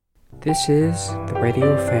This is the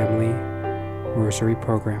Radio Family Rosary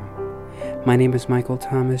Program. My name is Michael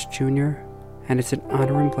Thomas Jr., and it's an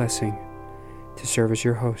honor and blessing to serve as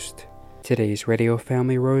your host. Today's Radio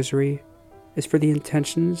Family Rosary is for the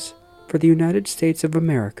intentions for the United States of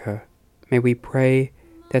America. May we pray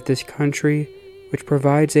that this country, which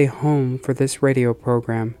provides a home for this radio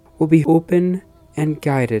program, will be open and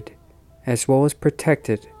guided, as well as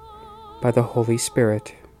protected by the Holy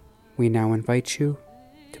Spirit. We now invite you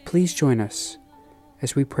to please join us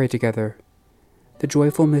as we pray together the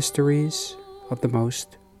joyful mysteries of the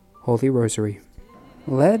Most Holy Rosary,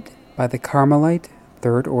 led by the Carmelite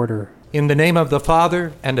Third Order. In the name of the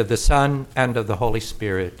Father, and of the Son, and of the Holy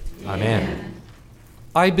Spirit. Amen.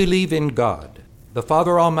 I believe in God, the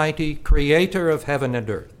Father Almighty, creator of heaven and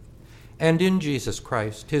earth, and in Jesus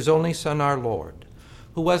Christ, his only Son, our Lord,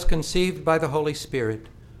 who was conceived by the Holy Spirit,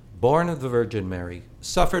 born of the Virgin Mary,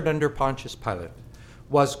 suffered under Pontius Pilate,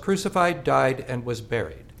 was crucified, died, and was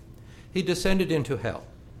buried. He descended into hell.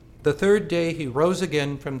 The third day he rose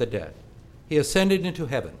again from the dead. He ascended into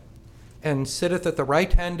heaven, and sitteth at the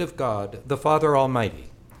right hand of God, the Father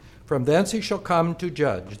Almighty. From thence he shall come to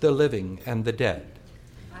judge the living and the dead.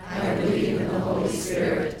 I believe in the Holy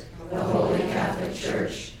Spirit, the Holy Catholic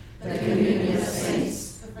Church, the communion of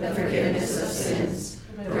saints, the forgiveness of sins,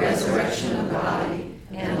 the resurrection of the body,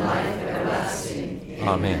 and life everlasting.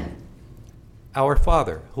 Amen. Our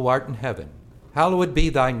Father, who art in heaven, hallowed be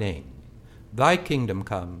thy name. Thy kingdom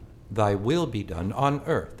come, thy will be done on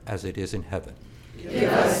earth as it is in heaven. Give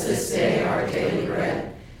us this day our daily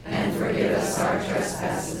bread, and forgive us our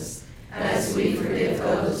trespasses, as we forgive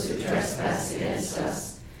those who trespass against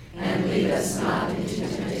us. And lead us not into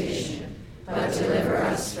temptation, but deliver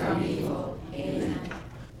us from evil. Amen.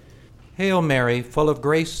 Hail Mary, full of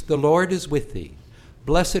grace, the Lord is with thee.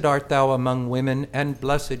 Blessed art thou among women, and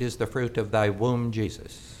blessed is the fruit of thy womb,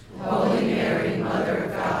 Jesus. Holy Mary, Mother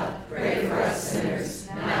of God, pray for us sinners,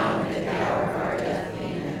 now and at the hour of our death.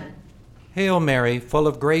 Amen. Hail Mary, full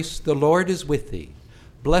of grace, the Lord is with thee.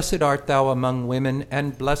 Blessed art thou among women,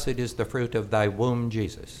 and blessed is the fruit of thy womb,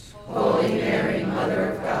 Jesus. Holy Mary,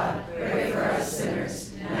 Mother of God, pray for us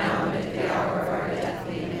sinners, now and at the hour of our death.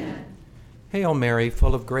 Amen. Hail Mary,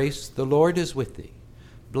 full of grace, the Lord is with thee.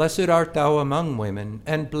 Blessed art thou among women,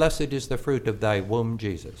 and blessed is the fruit of thy womb,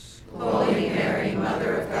 Jesus. Holy Mary,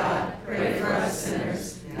 Mother of God, pray for us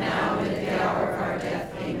sinners, now and at the hour of our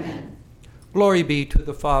death. Amen. Glory be to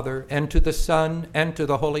the Father, and to the Son, and to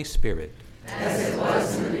the Holy Spirit. As it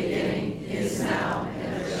was in the beginning, is now,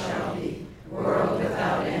 and ever shall be, world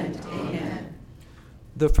without end. Amen.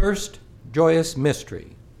 The first joyous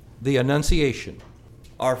mystery, the Annunciation.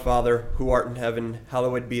 Our Father, who art in heaven,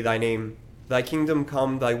 hallowed be thy name. Thy kingdom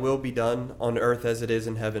come, thy will be done, on earth as it is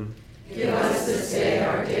in heaven. Give us this day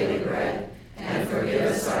our daily bread, and forgive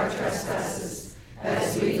us our trespasses,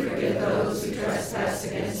 as we forgive those who trespass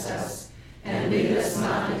against us. And lead us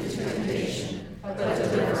not into temptation, but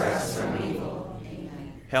deliver us from evil.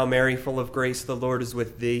 Amen. Hail Mary, full of grace, the Lord is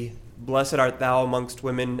with thee. Blessed art thou amongst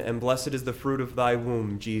women, and blessed is the fruit of thy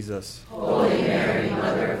womb, Jesus. Holy Mary,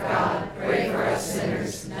 Mother of God, pray for us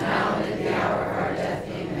sinners, now and at the hour of our death.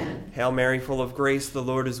 Amen. Hail Mary, full of grace, the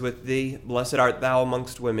Lord is with thee. Blessed art thou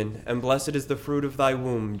amongst women, and blessed is the fruit of thy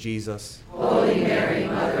womb, Jesus. Holy Mary,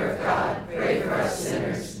 Mother of God, pray for us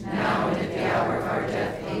sinners, now and at the hour of our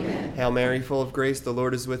death. Amen. Hail Mary, full of grace, the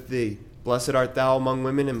Lord is with thee. Blessed art thou among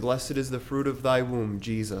women, and blessed is the fruit of thy womb,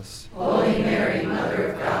 Jesus. Holy Mary, Mother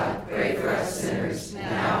of God, pray for us sinners,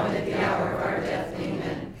 now and at the hour of our death.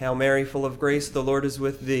 Amen. Hail Mary, full of grace, the Lord is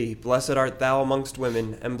with thee. Blessed art thou amongst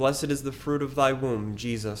women, and blessed is the fruit of thy womb,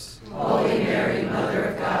 Jesus. Holy Mary, Mother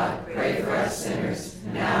of God, pray for us sinners,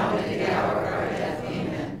 now and at the hour of our death.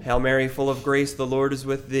 Amen. Hail Mary, full of grace, the Lord is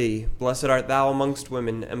with thee. Blessed art thou amongst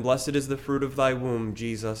women, and blessed is the fruit of thy womb,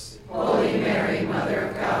 Jesus. Holy Mary, Mother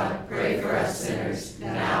of God, pray for us sinners,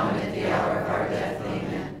 now and at the hour of our death.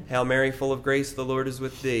 Amen. Hail Mary, full of grace, the Lord is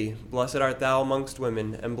with thee. Blessed art thou amongst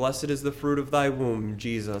women, and blessed is the fruit of thy womb,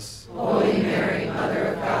 Jesus. Holy Mary, Mother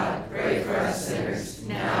of God, pray for us sinners,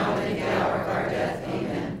 now and at the hour of our death.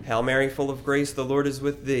 Amen. Hail Mary, full of grace, the Lord is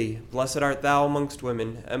with thee. Blessed art thou amongst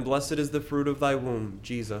women, and blessed is the fruit of thy womb,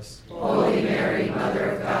 Jesus. Holy Mary,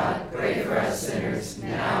 Mother of God, pray for us sinners,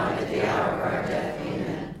 now and at the hour of our death.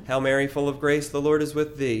 Amen. Hail Mary, full of grace, the Lord is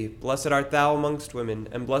with thee. Blessed art thou amongst women,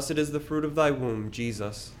 and blessed is the fruit of thy womb,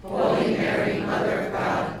 Jesus. Holy Mary, Mother of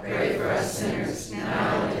God, pray for us sinners,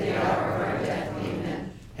 now and at the hour of our death.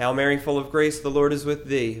 Amen. Hail Mary, full of grace, the Lord is with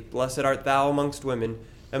thee. Blessed art thou amongst women,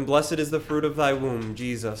 and blessed is the fruit of thy womb,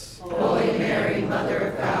 Jesus. Holy Mary, Mother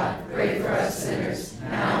of God, pray for us sinners,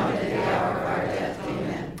 now and at the hour of our death.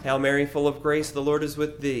 Amen. Hail Mary, full of grace, the Lord is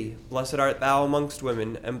with thee. Blessed art thou amongst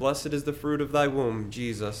women, and blessed is the fruit of thy womb,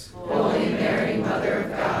 Jesus. Holy Mary, Mother of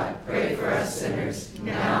God, pray for us sinners,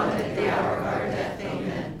 now and at the hour of our death.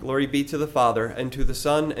 Amen. Glory be to the Father, and to the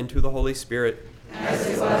Son, and to the Holy Spirit. As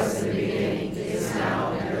it was in the beginning, is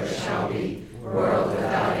now, and ever shall be, world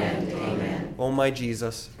without end. Amen. O my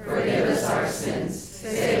Jesus, forgive us our sins,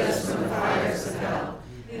 save us from the fires of hell,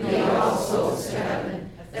 lead all souls to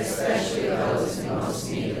heaven, especially those in most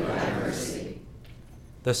need of thy mercy.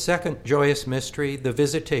 The second joyous mystery, the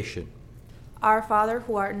Visitation. Our Father,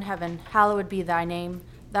 who art in heaven, hallowed be thy name.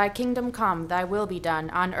 Thy kingdom come, thy will be done,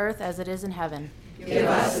 on earth as it is in heaven. Give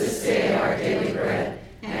us this day our daily bread,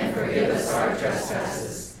 and forgive us our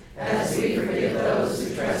trespasses, as we forgive those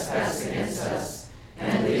who trespass against us.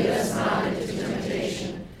 And lead us not into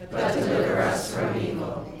temptation, but deliver us from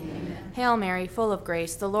evil. Amen. Hail Mary, full of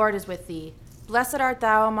grace, the Lord is with thee. Blessed art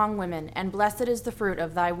thou among women, and blessed is the fruit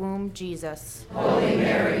of thy womb, Jesus. Holy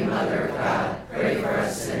Mary, Mother of God, pray for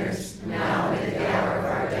us sinners, now and at the hour of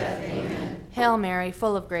our death. Amen. Hail Mary,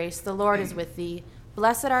 full of grace, the Lord is with thee.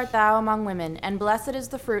 Blessed art thou among women, and blessed is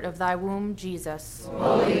the fruit of thy womb, Jesus.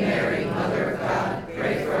 Holy Mary, Mother of God,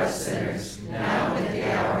 pray for us sinners, now and at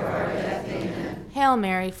the hour of our death. Amen. Hail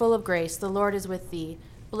Mary, full of grace, the Lord is with thee.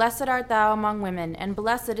 Blessed art thou among women, and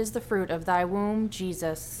blessed is the fruit of thy womb,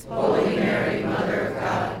 Jesus. Holy Mary, Mother of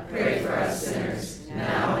God, pray for us sinners,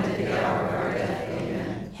 now and at the hour of our death.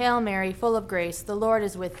 Amen. Hail Mary, full of grace, the Lord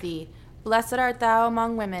is with thee. Blessed art thou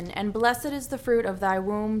among women, and blessed is the fruit of thy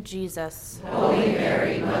womb, Jesus. Holy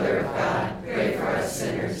Mary, Mother of God, pray for us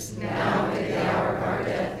sinners, now and at the hour of our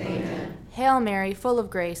death. Amen. Hail Mary, full of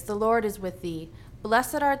grace, the Lord is with thee.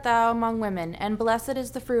 Blessed art thou among women, and blessed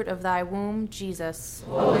is the fruit of thy womb, Jesus.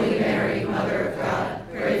 Holy Mary, Mother of God,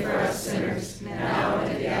 pray for us sinners, now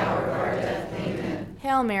and at the hour of our death. Amen.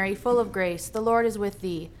 Hail Mary, full of grace, the Lord is with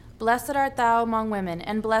thee. Blessed art thou among women,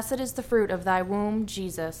 and blessed is the fruit of thy womb,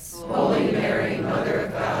 Jesus. Holy Mary, Mother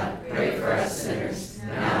of God, pray for us sinners,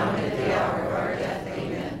 now and at the hour of our death.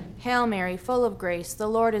 Amen. Hail Mary, full of grace, the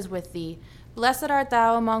Lord is with thee. Blessed art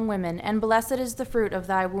thou among women, and blessed is the fruit of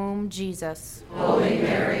thy womb, Jesus. Holy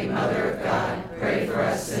Mary, Mother of God, pray for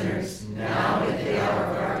us sinners, now and at the hour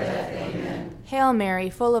of our death. Amen. Hail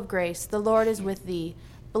Mary, full of grace, the Lord is with thee.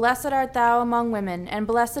 Blessed art thou among women, and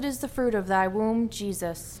blessed is the fruit of thy womb,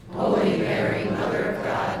 Jesus. Holy Mary, Mother of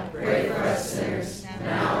God, pray for us sinners,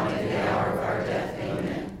 now and at the hour of our death.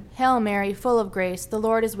 Amen. Hail Mary, full of grace, the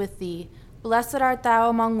Lord is with thee. Blessed art thou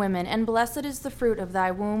among women, and blessed is the fruit of thy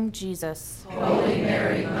womb, Jesus. Holy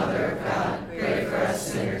Mary, Mother of God, pray for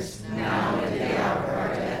us sinners, now and at the hour of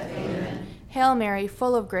our death. Amen. Hail Mary,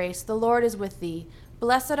 full of grace, the Lord is with thee.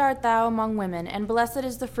 Blessed art thou among women, and blessed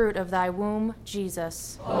is the fruit of thy womb,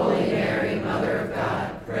 Jesus. Holy Mary, Mother of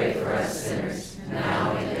God, pray for us sinners,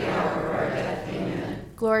 now and at the hour of our death. Amen.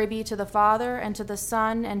 Glory be to the Father, and to the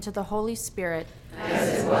Son, and to the Holy Spirit.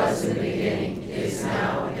 As it was in the beginning, is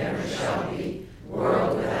now, and ever shall be,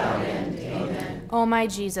 world without end. Amen. O my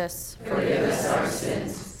Jesus, forgive us our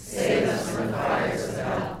sins, save us from the fires of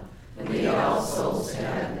hell, and lead all souls to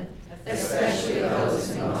heaven, especially those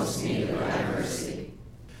in most need of thy mercy.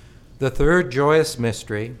 The third joyous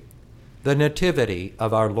mystery, the Nativity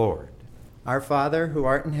of our Lord. Our Father, who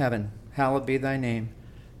art in heaven, hallowed be thy name.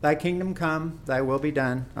 Thy kingdom come, thy will be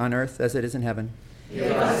done, on earth as it is in heaven.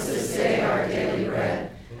 Give us this day our daily bread,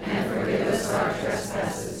 and forgive us our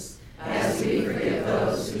trespasses, as we forgive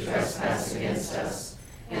those who trespass against us.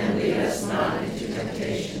 And lead us not into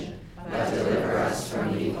temptation, but deliver us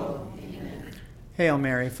from evil. Amen. Hail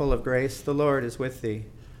Mary, full of grace, the Lord is with thee.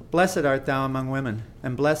 Blessed art thou among women,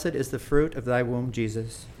 and blessed is the fruit of thy womb,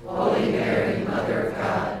 Jesus. Holy Mary, Mother of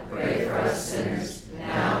God, pray for us sinners,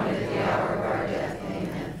 now and at the hour of our death.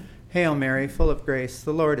 Amen. Hail Mary, full of grace,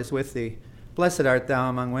 the Lord is with thee. Blessed art thou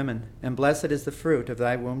among women, and blessed is the fruit of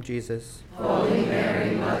thy womb, Jesus. Holy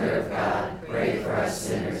Mary, Mother of God, pray for us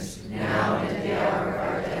sinners, now and at the hour of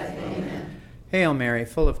our death. Amen. Hail Mary,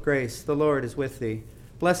 full of grace, the Lord is with thee.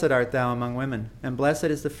 Blessed art thou among women, and blessed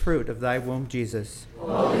is the fruit of thy womb, Jesus.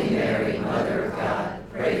 Holy Mary, Mother of God,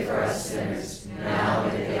 pray for us sinners, now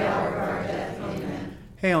and at the hour of our death. Amen.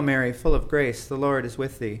 Hail Mary, full of grace, the Lord is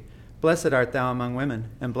with thee. Blessed art thou among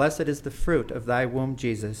women, and blessed is the fruit of thy womb,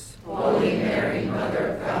 Jesus. Holy Mary, Mother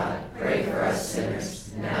of God, pray for us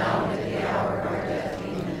sinners, now and at the hour of our death.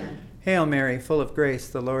 Amen. Hail Mary, full of grace,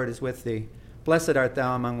 the Lord is with thee. Blessed art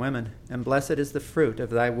thou among women, and blessed is the fruit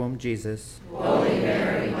of thy womb, Jesus. Holy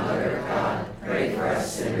Mary, Mother of God, pray for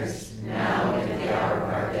us sinners, now and at the hour of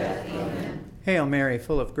our death. Amen. Hail Mary,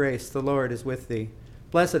 full of grace, the Lord is with thee.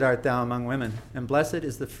 Blessed art thou among women, and blessed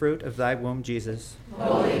is the fruit of thy womb, Jesus.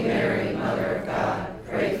 Holy Mary, Mother of God,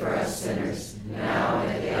 pray for us sinners, now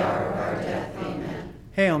and at the hour of our death. Amen.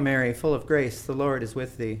 Hail Mary, full of grace, the Lord is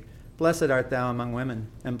with thee. Blessed art thou among women,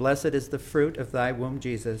 and blessed is the fruit of thy womb,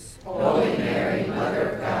 Jesus. Holy Mary, Mother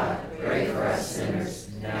of God, pray for us sinners,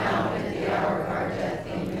 now and at the hour of our death.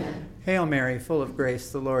 Amen. Hail Mary, full of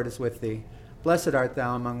grace, the Lord is with thee. Blessed art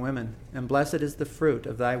thou among women, and blessed is the fruit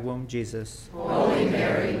of thy womb, Jesus. Holy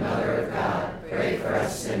Mary, Mother of God, pray for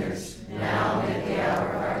us sinners, now and at the hour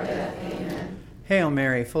of our death. Amen. Hail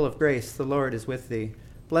Mary, full of grace, the Lord is with thee.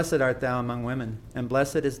 Blessed art thou among women, and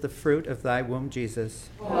blessed is the fruit of thy womb, Jesus.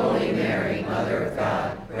 Holy Mary, Mother of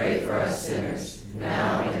God, pray for us sinners,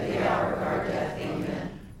 now and at the hour of our death.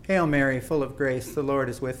 Amen. Hail Mary, full of grace, the Lord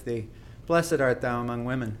is with thee. Blessed art thou among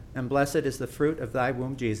women, and blessed is the fruit of thy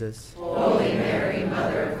womb, Jesus. Holy Mary,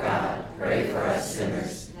 Mother of God, pray for us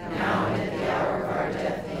sinners, now and at the hour of our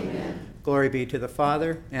death. Amen. Glory be to the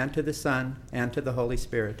Father, and to the Son, and to the Holy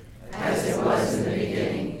Spirit. As it was in the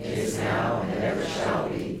beginning, is now, and ever shall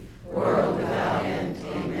be, world without end.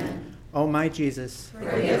 Amen. O my Jesus,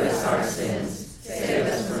 Forgive us our sins, save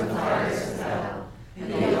us from the fires of hell,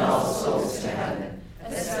 and lead all souls to heaven,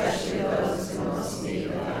 especially those in most need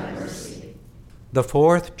of thy mercy. The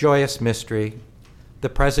fourth joyous mystery, the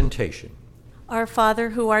Presentation. Our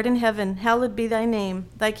Father, who art in heaven, hallowed be thy name.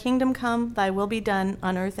 Thy kingdom come, thy will be done,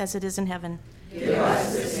 on earth as it is in heaven. Give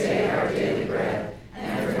us this day our daily bread,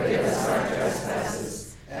 and forgive us our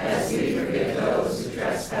trespasses, as we forgive those who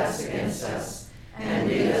trespass against us. And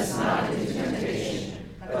lead us not into temptation,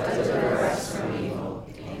 but deliver us from evil.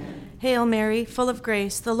 Amen. Hail Mary, full of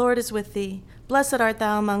grace, the Lord is with thee. Blessed art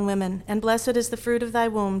thou among women, and blessed is the fruit of thy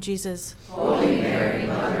womb, Jesus. Holy Mary,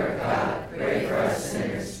 Mother of God, pray for us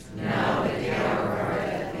sinners, now and at the hour of our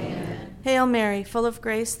death. Amen. Hail Mary, full of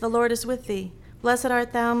grace, the Lord is with thee. Blessed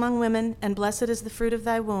art thou among women, and blessed is the fruit of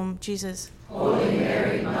thy womb, Jesus. Holy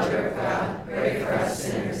Mary, Mother of God, pray for us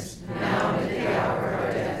sinners, now and at the hour of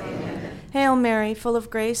our death. Amen. Hail Mary, full of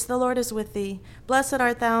grace, the Lord is with thee. Blessed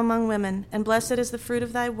art thou among women, and blessed is the fruit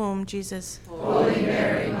of thy womb, Jesus. Holy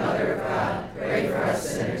Mary, Mother of God, pray for us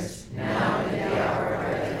sinners, now and at the hour of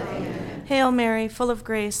our death. Amen. Hail Mary, full of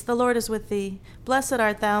grace, the Lord is with thee. Blessed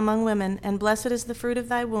art thou among women, and blessed is the fruit of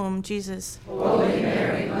thy womb, Jesus. Holy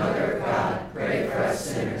Mary, Mother of God, pray for us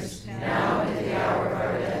sinners, now and at the hour of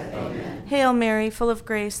our death. Amen. Hail Mary, full of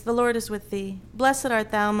grace, the Lord is with thee. Blessed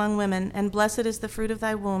art thou among women, and blessed is the fruit of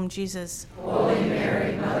thy womb, Jesus. Holy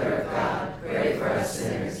Mary, Mother of God, pray for us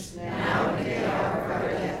sinners, now and at the hour of our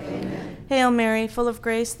death. Amen. Hail Mary, full of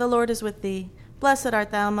grace, the Lord is with thee. Blessed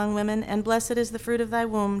art thou among women, and blessed is the fruit of thy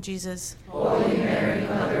womb, Jesus. Holy Mary,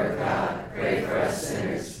 Mother of God, pray for us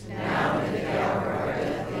sinners, now and at the hour of our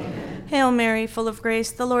death. Amen. Hail Mary, full of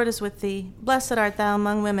grace, the Lord is with thee. Blessed art thou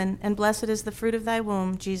among women, and blessed is the fruit of thy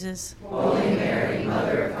womb, Jesus. Holy Mary,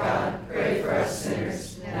 Mother of God, pray for us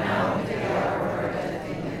sinners, now and at the hour of our death.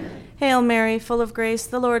 Amen. Hail Mary, full of grace,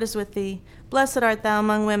 the Lord is with thee. Blessed art thou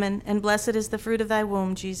among women, and blessed is the fruit of thy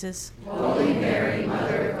womb, Jesus. Holy Mary,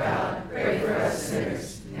 Mother of God, pray for us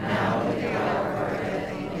sinners, now and at the hour of our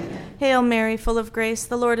death. Amen. Hail Mary, full of grace,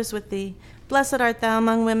 the Lord is with thee. Blessed art thou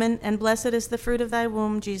among women, and blessed is the fruit of thy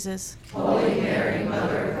womb, Jesus. Holy Mary,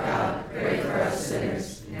 Mother of God, pray for us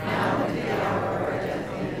sinners, now and at the hour of our death.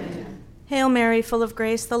 Amen. Hail Mary, full of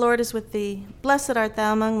grace, the Lord is with thee. Blessed art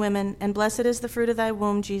thou among women, and blessed is the fruit of thy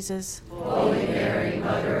womb, Jesus. Holy Mary,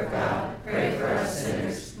 Mother of God, pray for us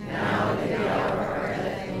sinners, now and at the hour of our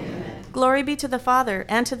death. Amen. Glory be to the Father,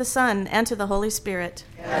 and to the Son, and to the Holy Spirit.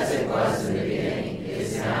 As it was in the beginning,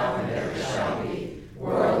 is now, and ever shall be,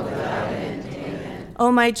 world without end. Amen.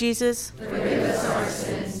 O my Jesus, Forgive us our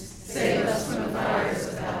sins, save us from the fires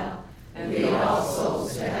of hell, and lead all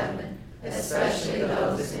souls to heaven, especially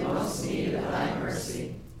those in most need of thy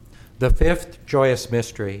mercy. The fifth joyous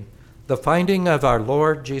mystery, the finding of our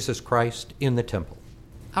Lord Jesus Christ in the temple.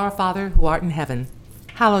 Our Father, who art in heaven,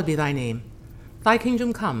 hallowed be thy name. Thy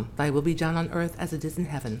kingdom come, thy will be done on earth as it is in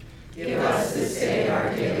heaven. Give us this day our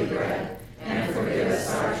daily bread, and forgive us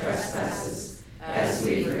our trespasses, as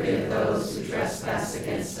we forgive those who trespass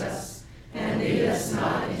against us. And lead us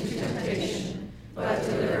not into temptation, but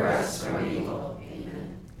deliver us from evil.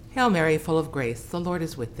 Amen. Hail Mary, full of grace, the Lord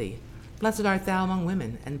is with thee. Blessed art thou among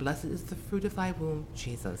women, and blessed is the fruit of thy womb,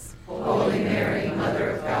 Jesus. Holy Mary,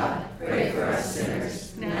 Mother of God, pray for us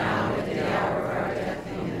sinners, now and at the hour of our death.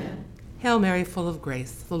 Amen. Hail Mary, full of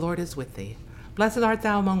grace, the Lord is with thee. Blessed art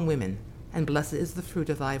thou among women, and blessed is the fruit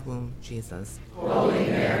of thy womb, Jesus. Holy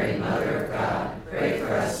Mary, Mother of God, pray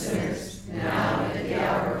for us sinners, now and at the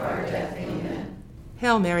hour of our death. Amen.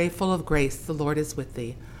 Hail Mary, full of grace, the Lord is with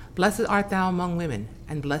thee. Blessed art thou among women,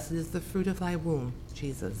 and blessed is the fruit of thy womb,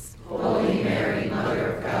 Jesus. Holy Mary,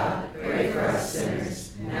 Mother of God, pray for us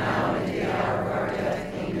sinners, now and at the hour of our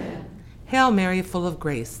death. Amen. Hail Mary, full of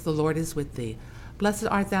grace, the Lord is with thee. Blessed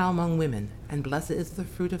art thou among women, and blessed is the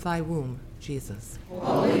fruit of thy womb, Jesus.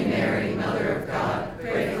 Holy Mary, Mother of God,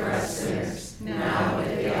 pray for us sinners, now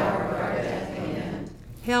and at the hour of our death. Amen.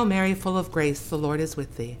 Hail Mary, full of grace, the Lord is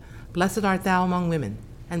with thee. Blessed art thou among women,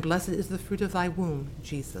 and blessed is the fruit of thy womb,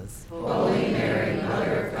 Jesus. Holy Mary,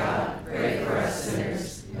 Mother of God, pray for us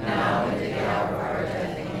sinners, now and at the hour of our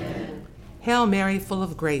death. Amen. Hail Mary, full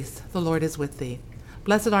of grace, the Lord is with thee.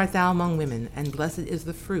 Blessed art thou among women, and blessed is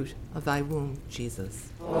the fruit of thy womb, Jesus.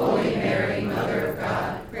 Holy Mary, Mother of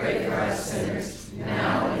God, pray for us sinners,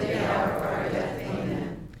 now and at the hour of our death.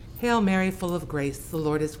 Amen. Hail Mary, full of grace, the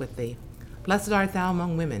Lord is with thee. Blessed art thou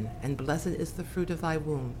among women, and blessed is the fruit of thy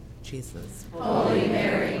womb, Jesus. Holy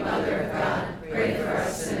Mary, Mother of God, pray for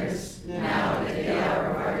us sinners, now and at the hour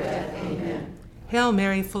of our death. Amen. Hail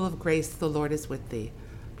Mary, full of grace, the Lord is with thee.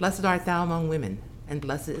 Blessed art thou among women, and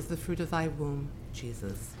blessed is the fruit of thy womb,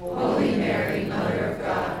 Jesus. Holy Mary, Mother of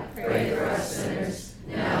God, pray for us sinners,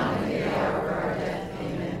 now and at the hour of our death.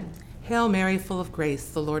 Amen. Hail Mary, full of grace,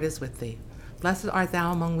 the Lord is with thee. Blessed art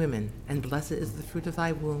thou among women, and blessed is the fruit of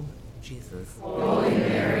thy womb, Jesus. Holy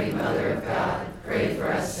Mary, Mother of God, pray for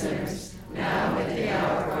us sinners, now and at the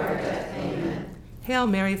hour of our death. Amen. Hail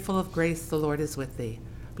Mary, full of grace, the Lord is with thee.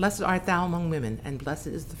 Blessed art thou among women, and blessed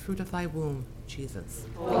is the fruit of thy womb, Jesus.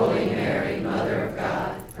 Holy Mary, Mother of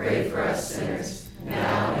God, pray for us sinners,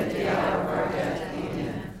 now and at the hour of our death.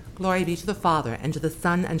 Amen. Glory be to the Father, and to the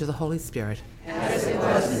Son, and to the Holy Spirit. As it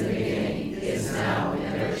was in the beginning, is now, and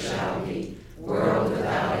ever shall be, world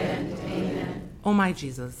without end. Amen. O my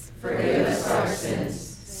Jesus, Forgive us our sins,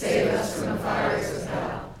 save us from the fires of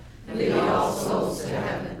hell, and lead all souls to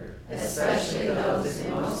heaven, especially those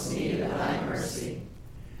in most need of thy mercy.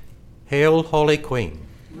 Hail, Holy Queen.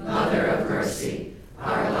 Mother of mercy,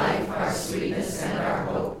 our life, our sweetness, and our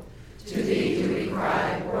hope, to thee do we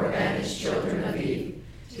cry, poor banished children of Eve.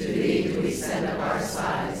 To thee do we send up our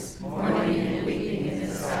sighs, mourning and weeping in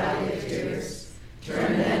this valley of tears.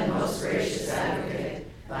 Turn then, most gracious Advocate,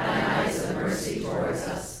 thine eyes of mercy towards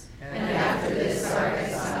us, and after this our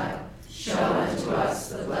exile, show unto us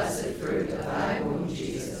the blessed fruit of thy womb,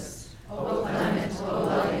 Jesus. O clement, O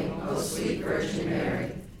loving, O sweet Virgin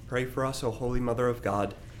Mary, Pray for us, O Holy Mother of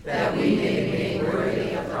God, that we may be made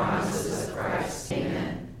worthy of the promises of Christ.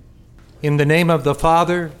 Amen. In the name of the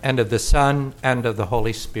Father, and of the Son, and of the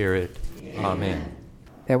Holy Spirit. Amen.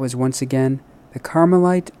 That was once again the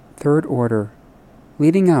Carmelite Third Order,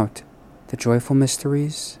 leading out the joyful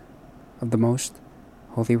mysteries of the Most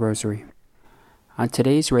Holy Rosary. On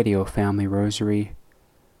today's Radio Family Rosary,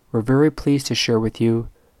 we're very pleased to share with you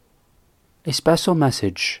a special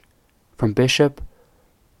message from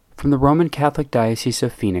the Roman Catholic Diocese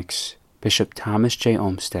of Phoenix, Bishop Thomas J.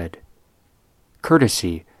 Olmsted,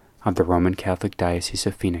 courtesy of the Roman Catholic Diocese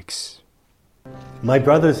of Phoenix. My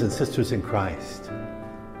brothers and sisters in Christ,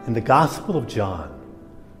 in the Gospel of John,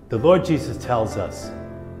 the Lord Jesus tells us,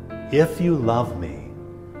 "If you love me,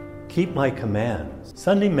 keep my commands."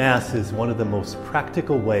 Sunday Mass is one of the most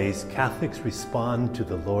practical ways Catholics respond to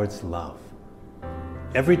the Lord's love.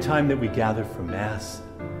 Every time that we gather for Mass,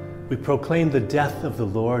 we proclaim the death of the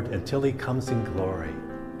Lord until he comes in glory.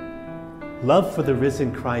 Love for the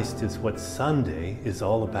risen Christ is what Sunday is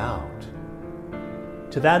all about.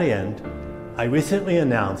 To that end, I recently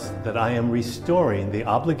announced that I am restoring the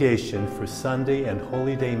obligation for Sunday and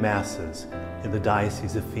Holy Day Masses in the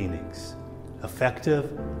Diocese of Phoenix, effective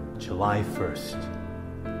July 1st.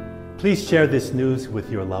 Please share this news with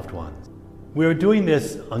your loved ones. We are doing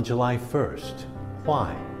this on July 1st.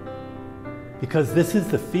 Why? Because this is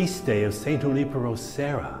the feast day of St. Junipero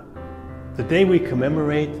Serra, the day we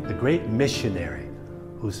commemorate the great missionary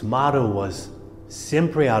whose motto was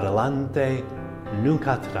Siempre adelante,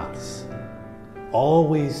 nunca atrás,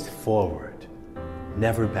 always forward,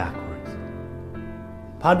 never backwards.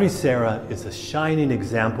 Padre Serra is a shining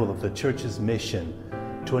example of the Church's mission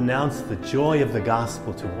to announce the joy of the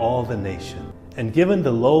gospel to all the nation. And given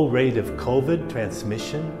the low rate of COVID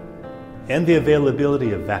transmission and the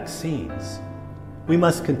availability of vaccines, we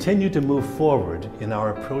must continue to move forward in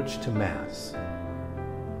our approach to Mass.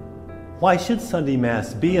 Why should Sunday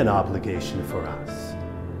Mass be an obligation for us?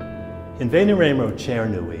 In Veneremur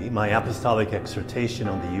Cernui, my apostolic exhortation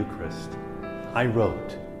on the Eucharist, I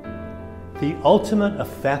wrote, "The ultimate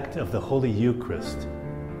effect of the Holy Eucharist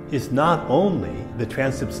is not only the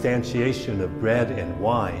transubstantiation of bread and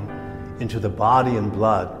wine into the body and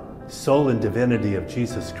blood, soul and divinity of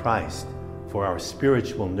Jesus Christ for our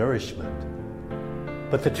spiritual nourishment,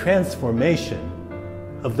 but the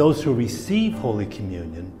transformation of those who receive Holy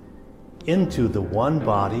Communion into the one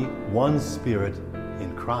body, one Spirit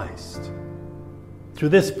in Christ. Through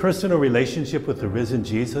this personal relationship with the risen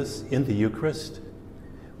Jesus in the Eucharist,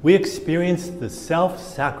 we experience the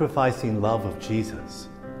self-sacrificing love of Jesus,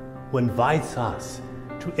 who invites us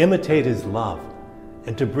to imitate his love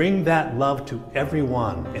and to bring that love to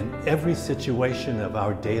everyone in every situation of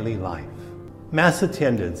our daily life. Mass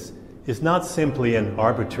attendance is not simply an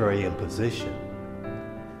arbitrary imposition.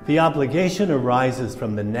 The obligation arises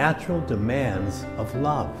from the natural demands of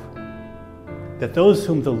love, that those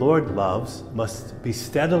whom the Lord loves must be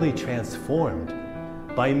steadily transformed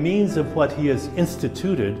by means of what he has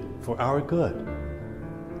instituted for our good.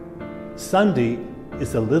 Sunday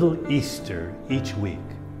is a little Easter each week,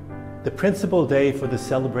 the principal day for the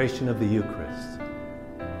celebration of the Eucharist.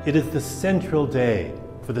 It is the central day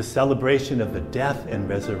for the celebration of the death and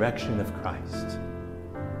resurrection of Christ.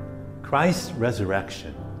 Christ's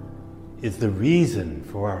resurrection is the reason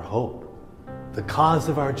for our hope, the cause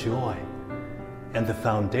of our joy, and the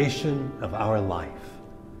foundation of our life.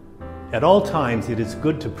 At all times, it is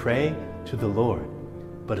good to pray to the Lord,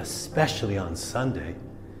 but especially on Sunday,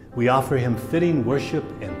 we offer him fitting worship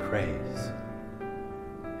and praise.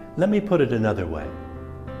 Let me put it another way.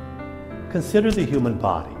 Consider the human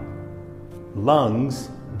body. Lungs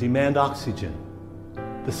demand oxygen.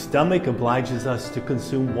 The stomach obliges us to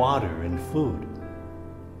consume water and food.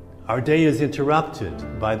 Our day is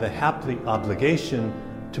interrupted by the happy obligation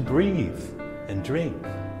to breathe and drink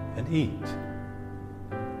and eat.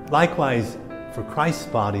 Likewise, for Christ's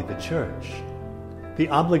body, the Church, the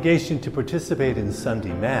obligation to participate in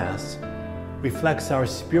Sunday Mass reflects our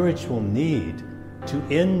spiritual need to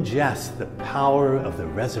ingest the power of the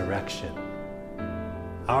resurrection.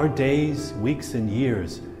 Our days, weeks, and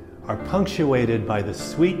years are punctuated by the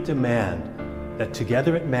sweet demand that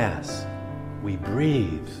together at Mass we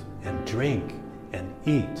breathe and drink and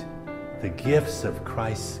eat the gifts of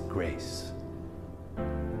Christ's grace.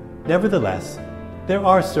 Nevertheless, there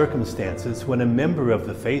are circumstances when a member of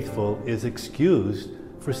the faithful is excused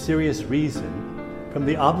for serious reason from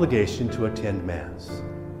the obligation to attend Mass.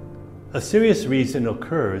 A serious reason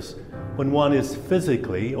occurs when one is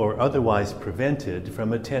physically or otherwise prevented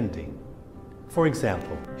from attending. For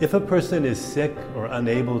example, if a person is sick or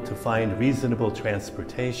unable to find reasonable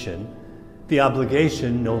transportation, the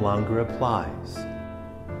obligation no longer applies.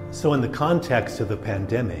 So in the context of the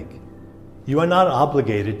pandemic, you are not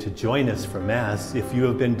obligated to join us for Mass if you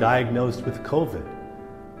have been diagnosed with COVID,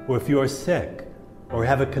 or if you are sick, or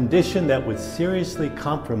have a condition that would seriously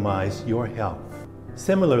compromise your health.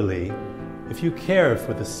 Similarly, if you care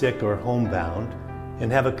for the sick or homebound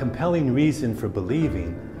and have a compelling reason for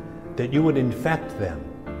believing that you would infect them,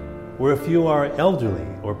 or if you are elderly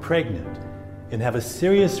or pregnant and have a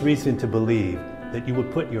serious reason to believe that you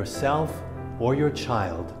would put yourself or your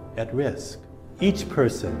child at risk, each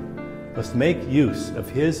person must make use of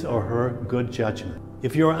his or her good judgment.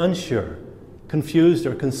 If you are unsure, confused,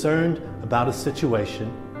 or concerned about a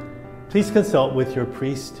situation, please consult with your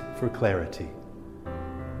priest for clarity.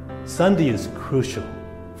 Sunday is crucial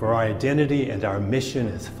for our identity and our mission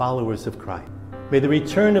as followers of Christ. May the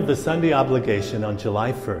return of the Sunday obligation on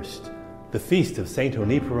July 1st, the feast of St.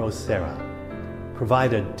 Junipero Serra,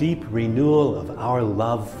 provide a deep renewal of our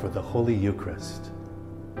love for the Holy Eucharist.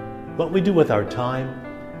 What we do with our time,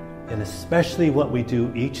 and especially what we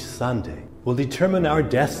do each Sunday, will determine our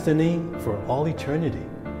destiny for all eternity.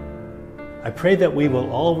 I pray that we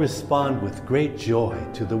will all respond with great joy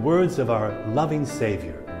to the words of our loving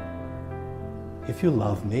Savior. If you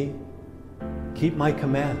love me, keep my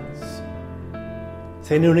commands.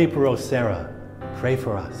 St. Junipero Serra, pray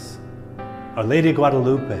for us. Our Lady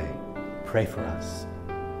Guadalupe, pray for us.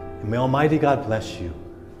 And may Almighty God bless you,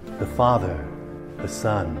 the Father, the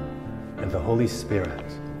Son, and the Holy Spirit.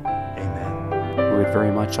 Amen. We would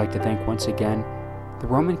very much like to thank once again the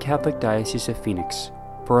Roman Catholic Diocese of Phoenix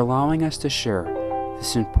for allowing us to share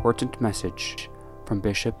this important message from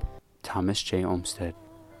Bishop Thomas J. Olmsted.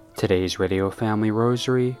 Today's Radio Family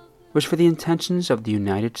Rosary was for the intentions of the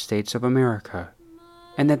United States of America,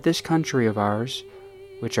 and that this country of ours,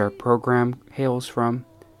 which our program hails from,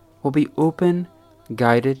 will be open,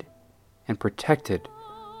 guided, and protected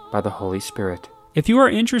by the Holy Spirit. If you are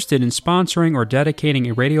interested in sponsoring or dedicating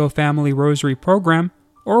a Radio Family Rosary program,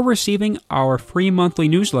 or receiving our free monthly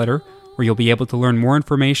newsletter, where you'll be able to learn more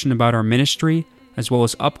information about our ministry, as well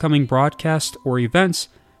as upcoming broadcasts or events,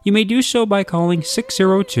 you may do so by calling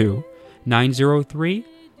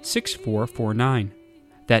 602-903-6449.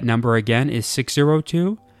 That number again is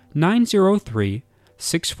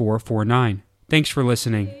 602-903-6449. Thanks for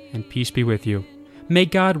listening, and peace be with you. May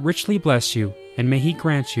God richly bless you, and may He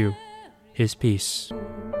grant you His peace.